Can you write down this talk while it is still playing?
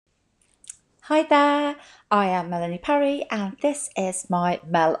Hi there, I am Melanie Parry, and this is my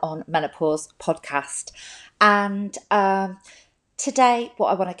Mel on Menopause podcast. And today, what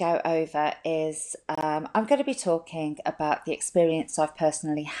I want to go over is I'm going to be talking about the experience I've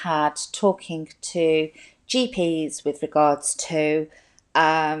personally had talking to GPs with regards to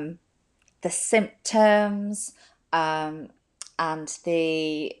the symptoms and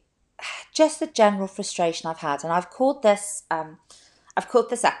the just the general frustration I've had. And I've called this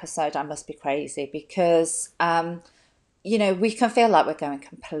episode "I Must Be Crazy" because we can feel like we're going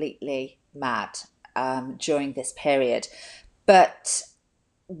completely mad during this period. But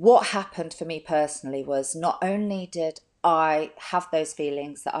what happened for me personally was not only did I have those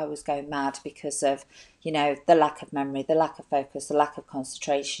feelings that I was going mad because of, the lack of memory, the lack of focus, the lack of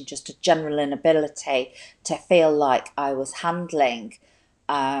concentration, just a general inability to feel like I was handling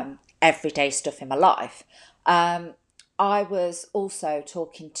everyday stuff in my life. I was also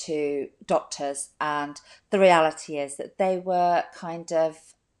talking to doctors, and the reality is that they were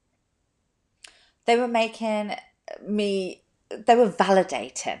making me, they were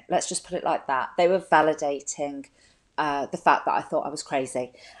validating, let's just put it like that. They were validating the fact that I thought I was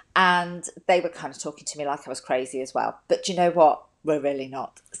crazy. And they were kind of talking to me like I was crazy as well. But do you know what? We're really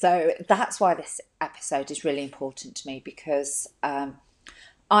not. So that's why this episode is really important to me, because I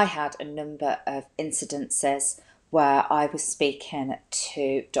had a number of incidences where I was speaking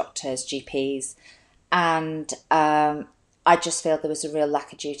to doctors, GPs, and I just feel there was a real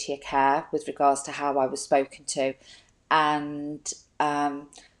lack of duty of care with regards to how I was spoken to. And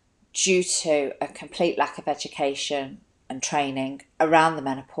due to a complete lack of education and training around the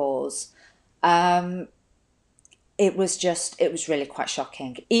menopause, it was really quite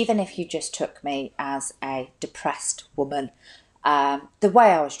shocking. Even if you just took me as a depressed woman, the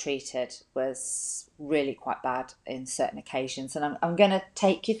way I was treated was really quite bad in certain occasions. And I'm going to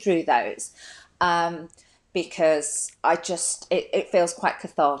take you through those because it feels quite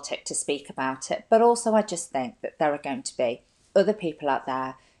cathartic to speak about it. But also, I just think that there are going to be other people out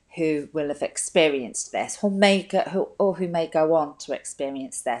there who will have experienced this, who may go on to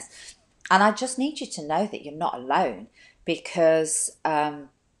experience this. And I just need you to know that you're not alone, because an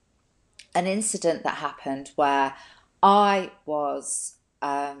incident that happened where I was,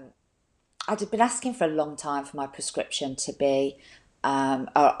 I'd been asking for a long time for my prescription to be on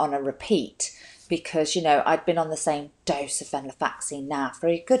a repeat, because, I'd been on the same dose of venlafaxine now for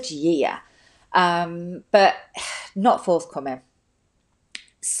a good year, but not forthcoming.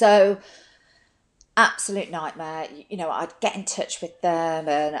 So, absolute nightmare. I'd get in touch with them,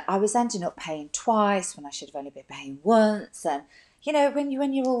 and I was ending up paying twice when I should have only been paying once. And when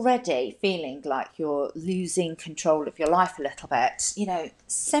you're already feeling like you're losing control of your life a little bit,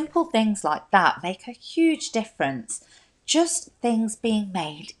 simple things like that make a huge difference. Just things being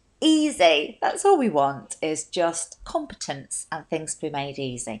made easy. That's all we want, is just competence and things to be made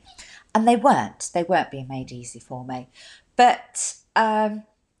easy. And they weren't. They weren't being made easy for me. But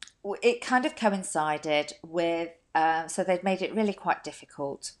it kind of coincided with, so they'd made it really quite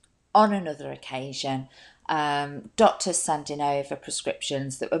difficult on another occasion. Doctors sending over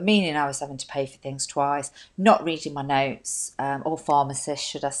prescriptions that were meaning I was having to pay for things twice, not reading my notes, or pharmacists,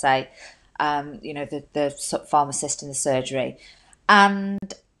 should I say, the pharmacist in the surgery.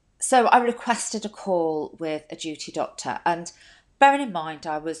 And so I requested a call with a duty doctor. And bearing in mind,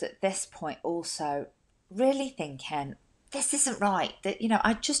 I was at this point also really thinking, this isn't right. That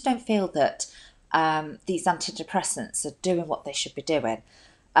I just don't feel that these antidepressants are doing what they should be doing.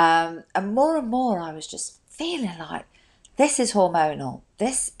 And more, I was just feeling like this is hormonal.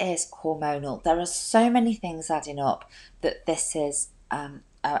 This is hormonal. There are so many things adding up that this is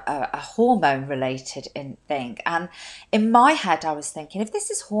a hormone related thing. And in my head, I was thinking, if this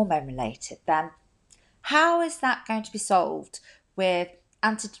is hormone related, then how is that going to be solved with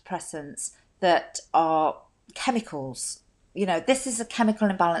antidepressants that are chemicals? This is a chemical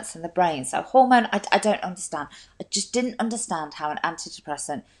imbalance in the brain. So hormone, I don't understand. I just didn't understand how an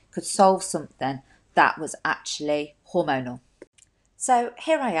antidepressant could solve something that was actually hormonal. So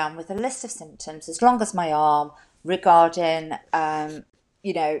here I am with a list of symptoms as long as my arm, regarding, they're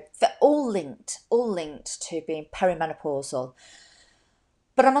all linked to being perimenopausal.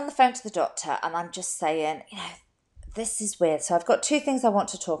 But I'm on the phone to the doctor and I'm just saying, this is weird. So I've got two things I want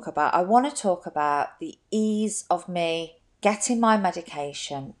to talk about. I want to talk about the ease of me getting my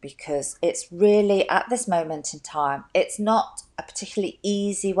medication, because it's really, at this moment in time, it's not a particularly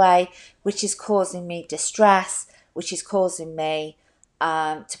easy way, which is causing me distress, which is causing me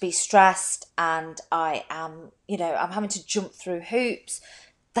to be stressed, and I'm having to jump through hoops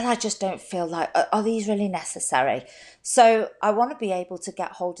then I just don't feel like, are these really necessary? So I want to be able to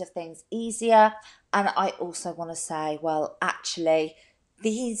get hold of things easier. And I also want to say, well, actually,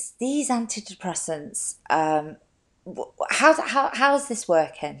 these antidepressants, how is this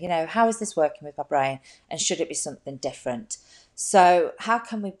working? You know, how is this working with my brain? And should it be something different? So how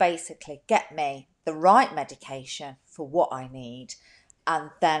can we basically get me the right medication for what I need,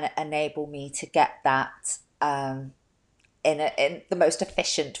 and then enable me to get that in the most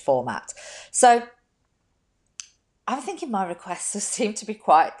efficient format? So I'm thinking my requests seem to be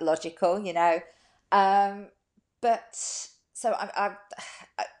quite logical, you know, um, but so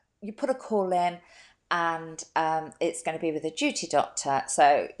you put a call in, and it's going to be with a duty doctor.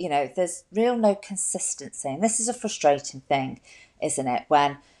 So you know, there's real no consistency, and this is a frustrating thing, isn't it?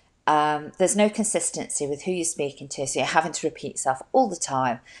 When there's no consistency with who you're speaking to, so you're having to repeat yourself all the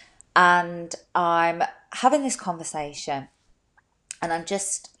time. And I'm having this conversation, and I'm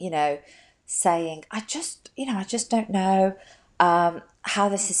just, you know, saying, I just don't know how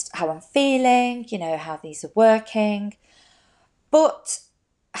this is, how I'm feeling, you know, how these are working. But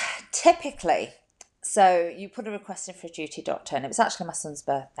typically, so you put a request in for a duty doctor, and it was actually my son's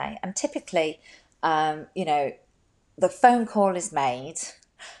birthday. And typically, you know, the phone call is made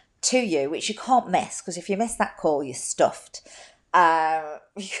to you, which you can't miss, because if you miss that call, you're stuffed.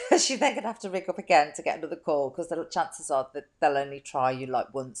 Because you're then going to have to ring up again to get another call, because the chances are that they'll only try you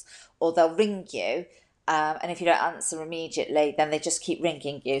like once, or they'll ring you. And if you don't answer immediately, then they just keep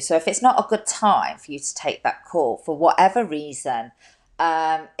ringing you. So if it's not a good time for you to take that call for whatever reason,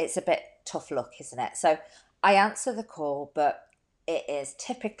 it's a bit tough luck, isn't it? So I answer the call, but it is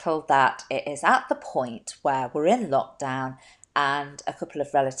typical that it is at the point where we're in lockdown, and a couple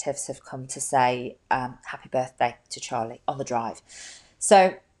of relatives have come to say happy birthday to Charlie on the drive.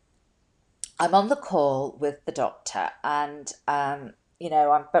 So I'm on the call with the doctor, and you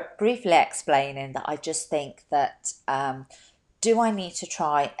know, I'm briefly explaining that I just think that do I need to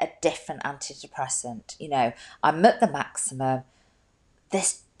try a different antidepressant? You know, I'm at the maximum.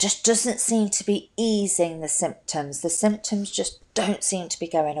 This just doesn't seem to be easing the symptoms. The symptoms just don't seem to be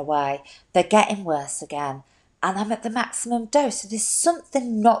going away. They're getting worse again. And I'm at the maximum dose. So there's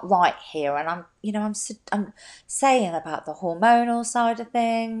something not right here. And I'm saying about the hormonal side of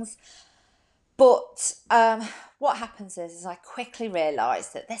things. But what happens is I quickly realise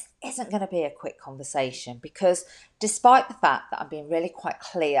that this isn't going to be a quick conversation, because despite the fact that I'm being really quite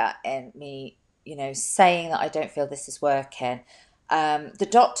clear in me, you know, saying that I don't feel this is working, the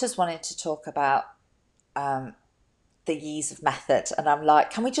doctors wanted to talk about the ease of method. And I'm like,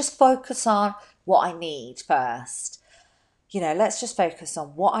 can we just focus on what I need first? You know, let's just focus on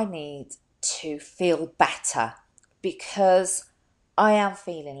what I need to feel better, because I am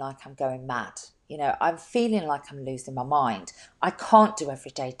feeling like I'm going mad. You know, I'm feeling like I'm losing my mind. I can't do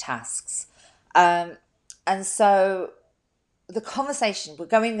everyday tasks. Um, and so the conversation, we're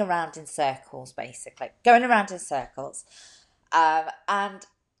going around in circles, basically, going around in circles. And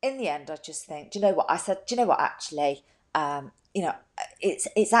in the end, I just think, do you know what? I said, do you know what, actually, you know,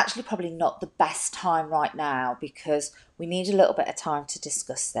 it's actually probably not the best time right now, because we need a little bit of time to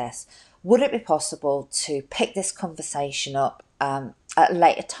discuss this. Would it be possible to pick this conversation up at a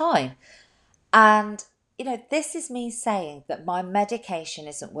later time? And, you know, this is me saying that my medication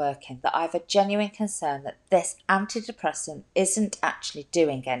isn't working, that I have a genuine concern that this antidepressant isn't actually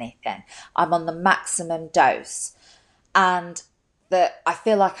doing anything. I'm on the maximum dose, and that I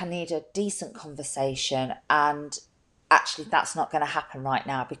feel like I need a decent conversation. And actually, that's not going to happen right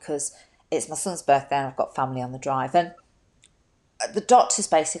now, because it's my son's birthday and I've got family on the drive. And the doctor's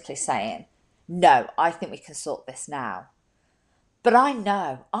basically saying, no, I think we can sort this now. But I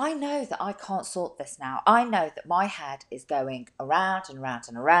know that I can't sort this now. I know that my head is going around and around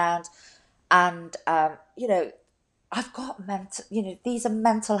and around. And, you know, I've got mental, you know, these are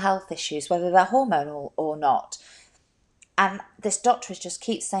mental health issues, whether they're hormonal or not. And this doctor just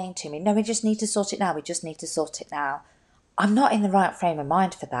keeps saying to me, no, we just need to sort it now. We just need to sort it now. I'm not in the right frame of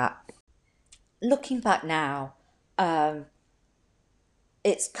mind for that. Looking back now, um,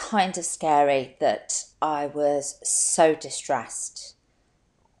 it's kind of scary that I was so distressed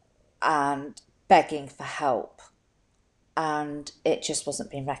and begging for help, and it just wasn't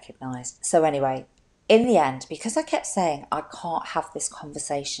being recognised. So, anyway, in the end, because I kept saying I can't have this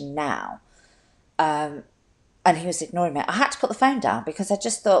conversation now, and he was ignoring me, I had to put the phone down, because I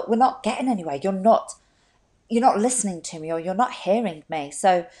just thought, we're not getting anywhere. You're not listening to me, or you're not hearing me.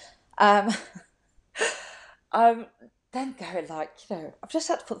 So um, I'm then going like, you know, I've just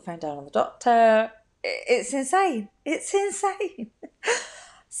had to put the phone down on the doctor. It's insane. It's insane.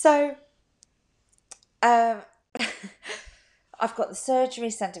 So um, I've got the surgery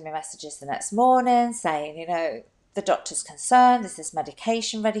sending me messages the next morning saying, the doctor's concerned, is this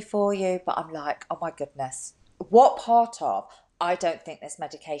medication ready for you? But I'm like, oh my goodness, what part of I don't think this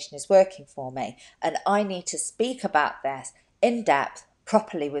medication is working for me and I need to speak about this in depth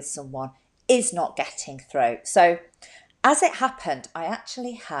properly with someone is not getting through. So as it happened, I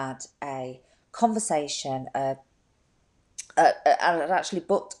actually had a conversation, I had actually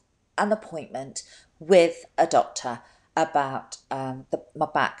booked an appointment with a doctor about my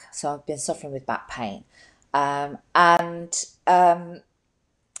back. So I've been suffering with back pain. And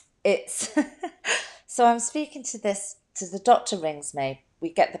it's so I'm speaking to the doctor rings me. We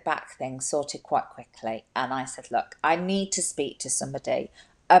get the back thing sorted quite quickly. And I said, look, I need to speak to somebody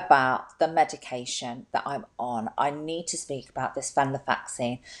about the medication that I'm on. I need to speak about this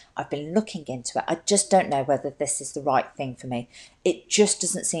venlafaxine. I've been looking into it. I just don't know whether this is the right thing for me. It just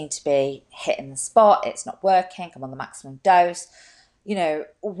doesn't seem to be hitting the spot. It's not working. I'm on the maximum dose.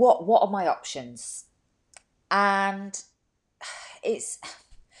 What are my options? And it's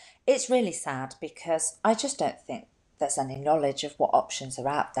really sad because I just don't think there's any knowledge of what options are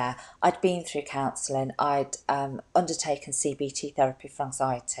out there. I'd been through counselling. I'd undertaken CBT therapy for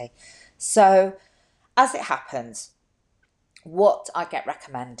anxiety. So as it happens, what I get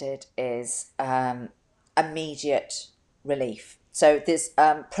recommended is immediate relief. So there's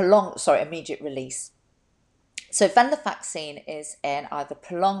immediate release. So venlafaxine is in either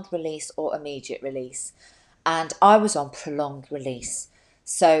prolonged release or immediate release. And I was on prolonged release.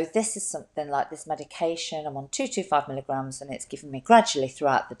 So this is something like this medication. I'm on 225 milligrams and it's giving me gradually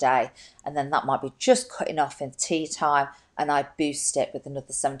throughout the day. And then that might be just cutting off in tea time and I boost it with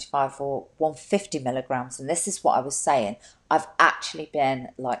another 75 or 150 milligrams. And this is what I was saying. I've actually been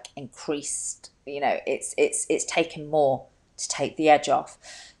like increased, it's taken more to take the edge off.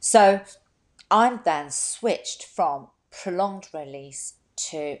 So I'm then switched from prolonged release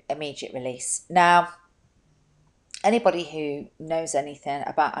to immediate release. Now, anybody who knows anything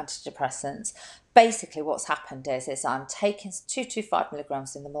about antidepressants, basically what's happened is I'm taking 225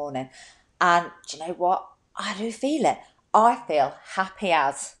 milligrams in the morning and do you know what? I do feel it. I feel happy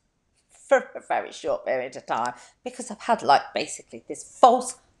as for a very short period of time because I've had like basically this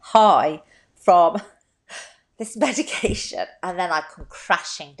false high from this medication and then I come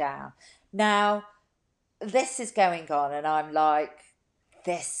crashing down. Now, this is going on and I'm like,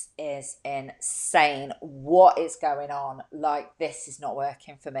 this is insane. What is going on? Like, this is not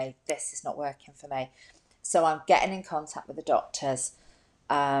working for me. This is not working for me. So I'm getting in contact with the doctors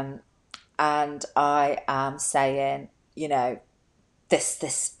and I am saying, I'm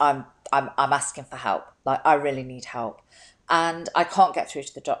asking for help. Like, I really need help. And I can't get through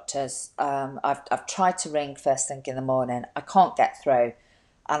to the doctors. I've tried to ring first thing in the morning. I can't get through.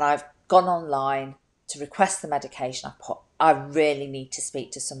 And I've gone online to request the medication. I really need to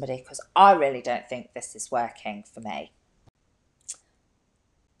speak to somebody because I really don't think this is working for me.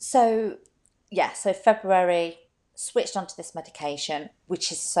 So February, switched onto this medication,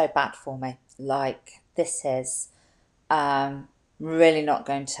 which is so bad for me. Like, this is really not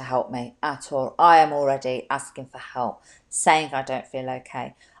going to help me at all. I am already asking for help, saying I don't feel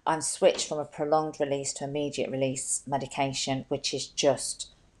okay. I'm switched from a prolonged release to immediate release medication, which is just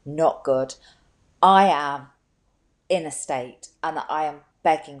not good. I am in a state and I am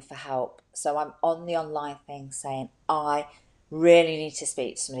begging for help. So I'm on the online thing saying, I really need to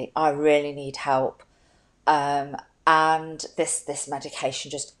speak to somebody. I really need help. And this medication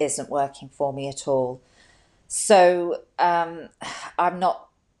just isn't working for me at all. So I'm not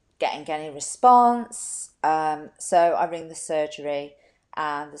getting any response. So I ring the surgery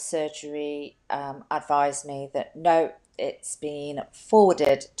and the surgery advised me that no, it's been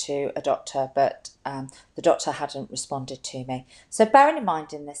forwarded to a doctor, but the doctor hadn't responded to me. So bearing in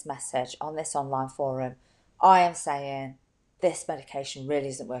mind in this message on this online forum, I am saying this medication really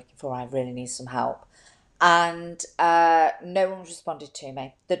isn't working for me. I really need some help. And no one responded to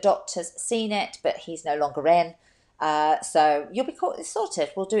me. The doctor's seen it, but he's no longer in. So you'll be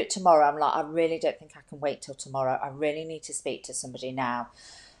sorted. We'll do it tomorrow. I'm like, I really don't think I can wait till tomorrow. I really need to speak to somebody now.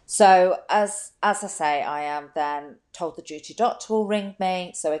 So as I say, I am then told the duty doctor will ring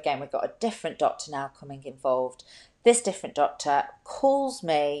me. So again, we've got a different doctor now coming involved. This different doctor calls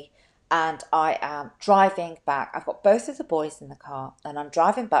me and I am driving back. I've got both of the boys in the car and I'm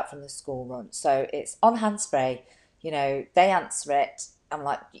driving back from the school run. So it's on hands-free, they answer it. I'm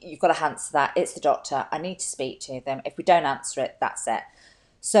like, you've got to answer that. It's the doctor. I need to speak to them. If we don't answer it, that's it.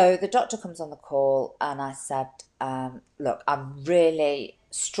 So the doctor comes on the call and I said, look, I'm really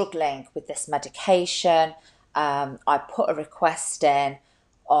struggling with this medication. I put a request in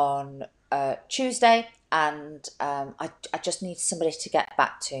on Tuesday and I just need somebody to get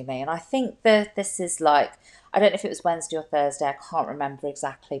back to me. And I think that this is like, I don't know if it was Wednesday or Thursday, I can't remember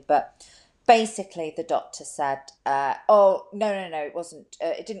exactly, but basically the doctor said, oh, no, it wasn't,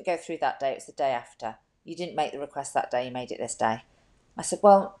 it didn't go through that day, it was the day after. You didn't make the request that day, you made it this day. I said,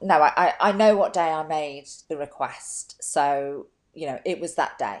 well, no, I know what day I made the request, so, it was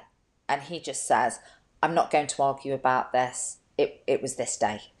that day. And he just says, I'm not going to argue about this, it was this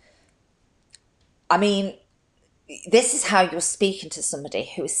day. I mean, this is how you're speaking to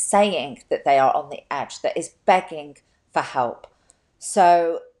somebody who is saying that they are on the edge, that is begging for help.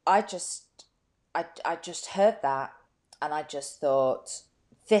 So I just heard that, and I just thought,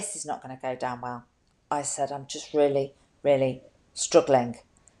 this is not going to go down well. I said, I'm just really, really struggling.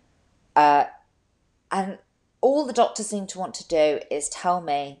 And all the doctor seemed to want to do is tell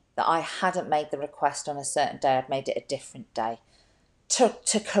me that I hadn't made the request on a certain day, I'd made it a different day,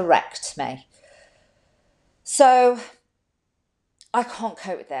 to correct me. So I can't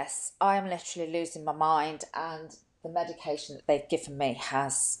cope with this. I am literally losing my mind, and the medication that they've given me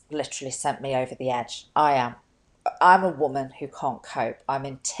has literally sent me over the edge. I'm a woman who can't cope. I'm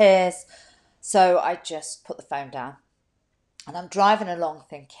in tears. So I just put the phone down, and I'm driving along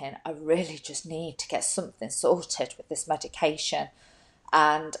thinking, I really just need to get something sorted with this medication.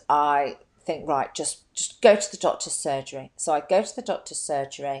 And I think, right, just go to the doctor's surgery. So I go to the doctor's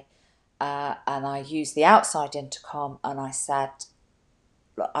surgery, and I use the outside intercom, and I said,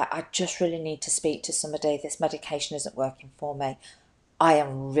 look, I just really need to speak to somebody. This medication isn't working for me. I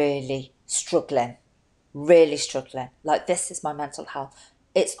am really struggling, really struggling. Like, this is my mental health.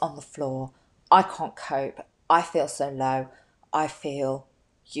 It's on the floor. I can't cope. I feel so low. I feel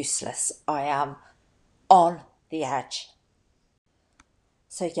useless. I am on the edge.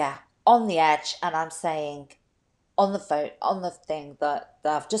 So yeah, on the edge, and I'm saying on the phone, on the thing, that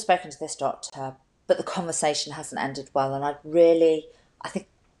I've just spoken to this doctor, but the conversation hasn't ended well, and I think,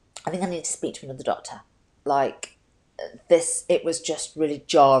 I think I need to speak to another doctor. Like, this, it was just really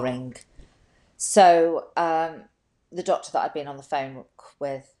jarring. So the doctor that I'd been on the phone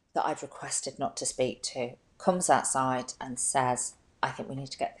with, that I'd requested not to speak to, comes outside and says, I think we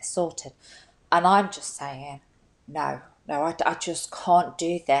need to get this sorted. And I'm just saying, no, I just can't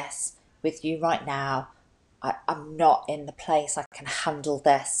do this with you right now. I'm not in the place I can handle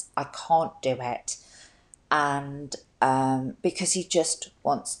this. I can't do it. And because he just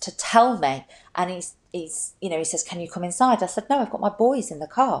wants to tell me, and he says, can you come inside? I said, no, I've got my boys in the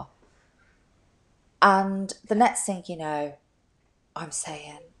car. And the next thing you know, I'm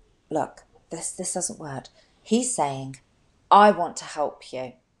saying, look, this doesn't work. He's saying, I want to help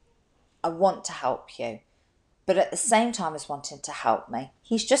you. I want to help you. But at the same time as wanting to help me,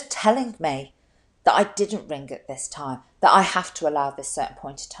 he's just telling me that I didn't ring at this time, that I have to allow this certain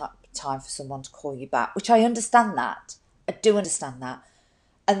point of time for someone to call you back, which I understand that. I do understand that.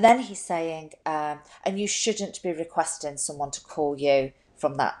 And then he's saying, and you shouldn't be requesting someone to call you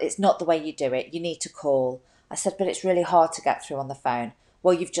from that. It's not the way you do it. You need to call. I said, but it's really hard to get through on the phone.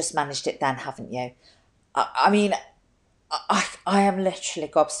 Well, you've just managed it then, haven't you? I mean, I am literally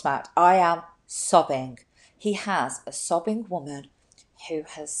gobsmacked. I am sobbing. He has a sobbing woman who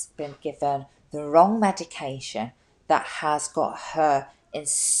has been given the wrong medication that has got her in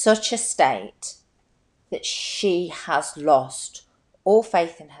such a state that she has lost all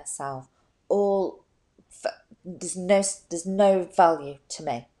faith in herself, all there's no value to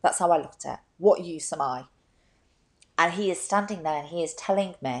me. That's how I looked at it. What use am I? And he is standing there and he is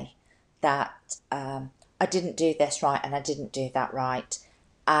telling me that I didn't do this right and I didn't do that right.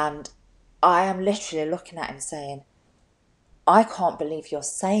 And I am literally looking at him saying, I can't believe you're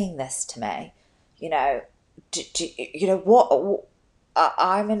saying this to me. You know, what?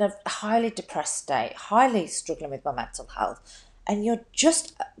 I'm in a highly depressed state, highly struggling with my mental health, and you're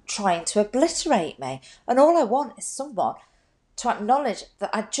just trying to obliterate me. And all I want is someone to acknowledge that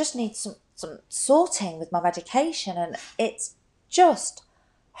I just need some sorting with my medication. And it's just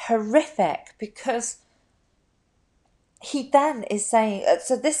horrific because he then is saying,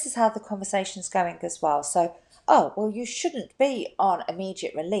 so this is how the conversation's going as well. So, oh, well, you shouldn't be on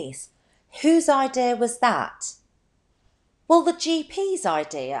immediate release. Whose idea was that? Well, the GP's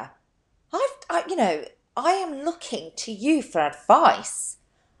idea. I am looking to you for advice.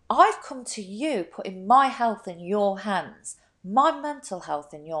 I've come to you putting my health in your hands, my mental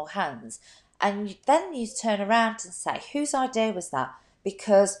health in your hands. And then you turn around and say, whose idea was that?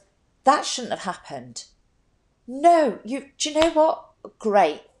 Because that shouldn't have happened. No, do you know what?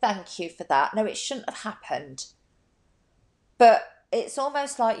 Great, thank you for that. No, it shouldn't have happened. But it's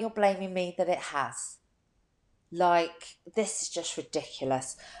almost like you're blaming me that it has. Like, this is just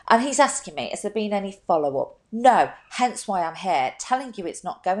ridiculous. And he's asking me, has there been any follow up? No, hence why I'm here telling you it's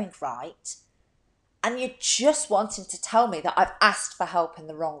not going right. And you're just wanting to tell me that I've asked for help in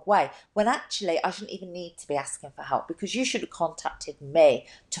the wrong way, when actually I shouldn't even need to be asking for help, because you should have contacted me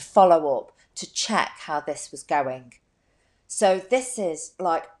to follow up, to check how this was going. So this is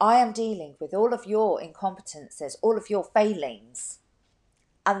like, I am dealing with all of your incompetences, all of your failings.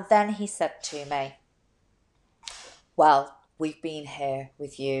 And then he said to me, well, we've been here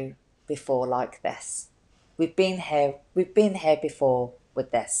with you before like this. We've been here before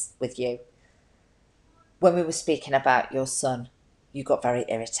with this, with you. When we were speaking about your son, you got very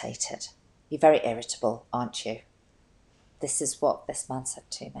irritated. You're very irritable, aren't you? This is what this man said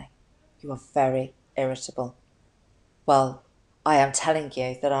to me. You are very irritable. Well, I am telling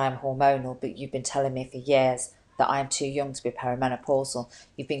you that I am hormonal, but you've been telling me for years that I am too young to be perimenopausal.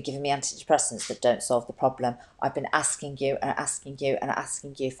 You've been giving me antidepressants that don't solve the problem. I've been asking you and asking you and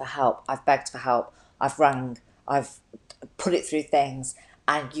asking you for help. I've begged for help. I've rang. I've put it through things.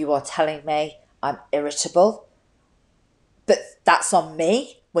 And you are telling me I'm irritable? But that's on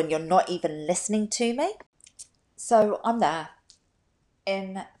me when you're not even listening to me? So I'm there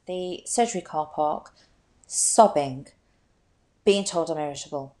in the surgery car park, sobbing, being told I'm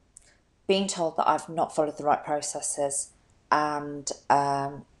irritable, being told that I've not followed the right processes, and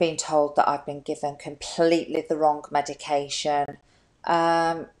being told that I've been given completely the wrong medication.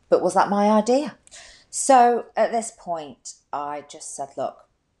 But was that my idea? So at this point, I just said, look,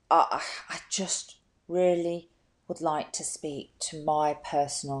 I just really would like to speak to my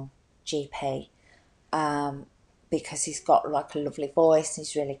personal GP, because he's got like a lovely voice and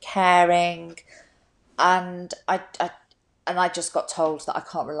he's really caring. And I just got told that I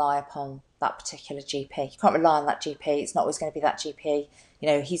can't rely upon that particular GP. You can't rely on that GP. It's not always going to be that GP.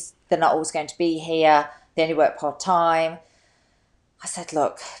 They're not always going to be here. They only work part time. I said,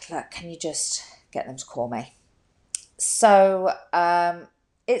 look, can you just get them to call me? So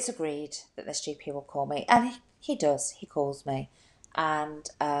it's agreed that this GP will call me, and he does. He calls me, and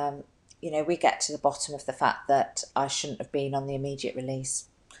we get to the bottom of the fact that I shouldn't have been on the immediate release.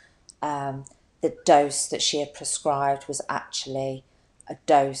 The dose that she had prescribed was actually a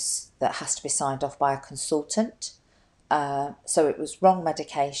dose that has to be signed off by a consultant. So it was wrong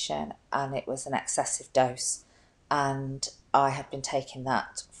medication and it was an excessive dose. And I had been taking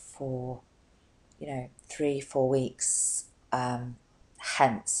that for, 3-4 weeks.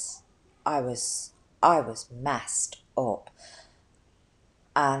 Hence, I was messed up.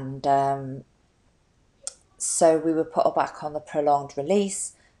 And so we were put back on the prolonged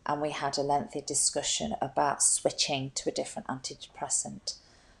release, and we had a lengthy discussion about switching to a different antidepressant.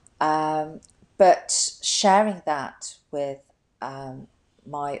 But sharing that with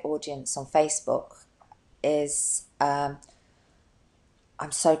my audience on Facebook is, I'm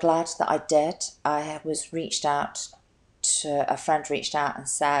so glad that I did. A friend reached out and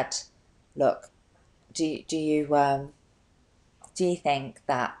said, look, do you think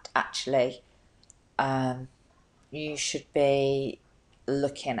that actually you should be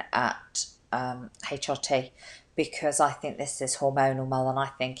looking at HRT, because I think this is hormonal, Mel, and I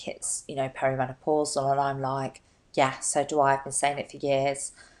think it's, perimenopausal. And I'm like, yeah, so do I. I've been saying it for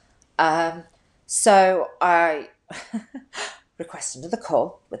years. So I requested another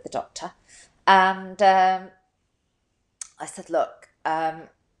call with the doctor, and I said, look, I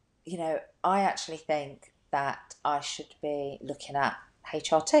actually think that I should be looking at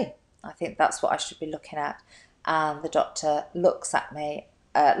HRT. I think that's what I should be looking at. And the doctor looks at me,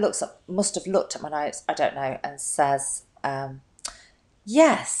 must have looked at my notes, I don't know, and says,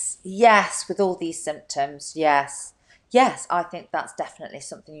 yes, with all these symptoms, yes, I think that's definitely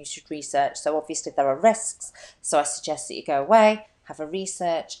something you should research. So obviously there are risks. So I suggest that you go away, have a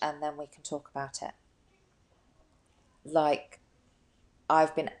research, and then we can talk about it. Like,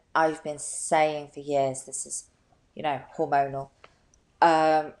 I've been saying for years, this is, hormonal.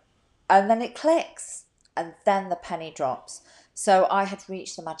 And then it clicks, and then the penny drops. So I had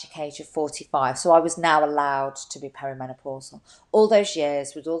reached the magic age of 45, so I was now allowed to be perimenopausal. All those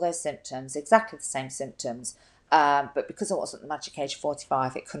years with all those symptoms, exactly the same symptoms, but because I wasn't the magic age of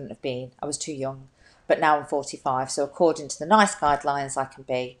 45, it couldn't have been. I was too young. But now I'm 45, so according to the NICE guidelines, I can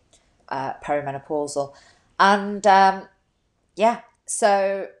be perimenopausal. And yeah,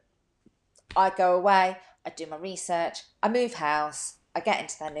 so I go away, I do my research, I move house, I get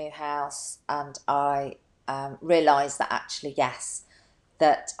into their new house, and I realise that actually, yes,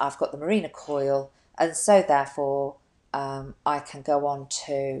 that I've got the Mirena coil, and so therefore I can go on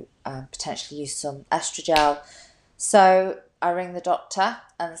to potentially use some estrogel. So I ring the doctor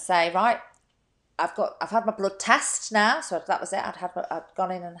and say, right, I've had my blood test now, so that was it. I'd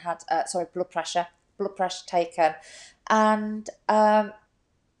gone in and had blood pressure taken, and that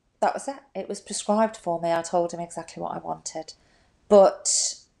was it. It was prescribed for me. I told him exactly what I wanted,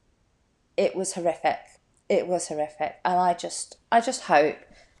 but it was horrific. It was horrific, and I just hope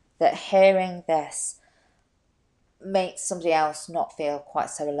that hearing this makes somebody else not feel quite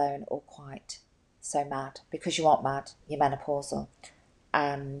so alone or quite so mad, because you aren't mad. You're menopausal,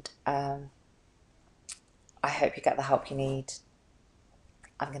 and I hope you get the help you need.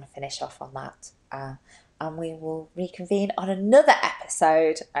 I'm going to finish off on that. And we will reconvene on another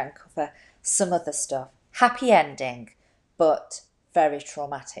episode and cover some other stuff. Happy ending, but very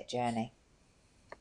traumatic journey.